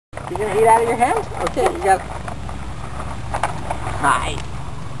You gonna eat out of your hand? Okay, you gotta... Hi.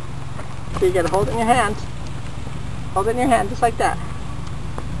 So you gotta hold it in your hand. Hold it in your hand, just like that.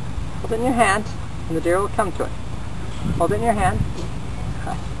 Hold it in your hand, and the deer will come to it. Hold it in your hand.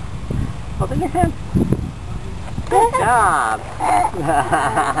 Hi. Hold it in your hand. Good job.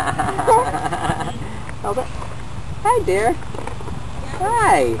 Hold it. Hi, dear.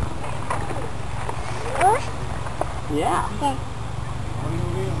 Hi. Yeah.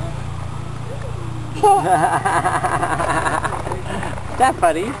 Is that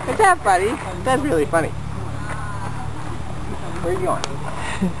funny? Is that funny? That's really funny. Where are you going?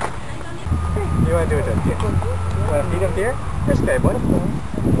 You want to do it to him? You want to feed him here? This guy, boy.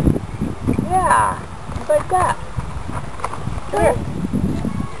 Yeah. Just like that. Come here.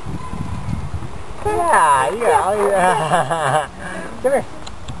 Yeah, yeah. Come here.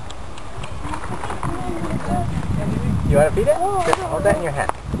 You want to feed it? Just hold that in your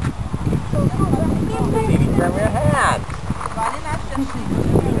hand. Feeding from your hand.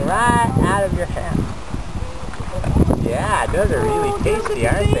 Right out of your hand. Yeah, those are really tasty,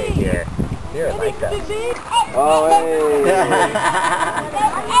 aren't they, dear? Deer like those. Oh, hey.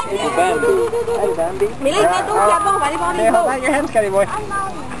 It's a Bambi. Hey, Bambi. Hey, hold out your hand, Scotty boy.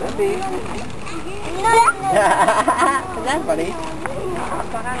 Bambi. Is that funny?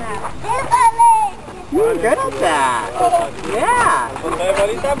 You're good at that. Yeah.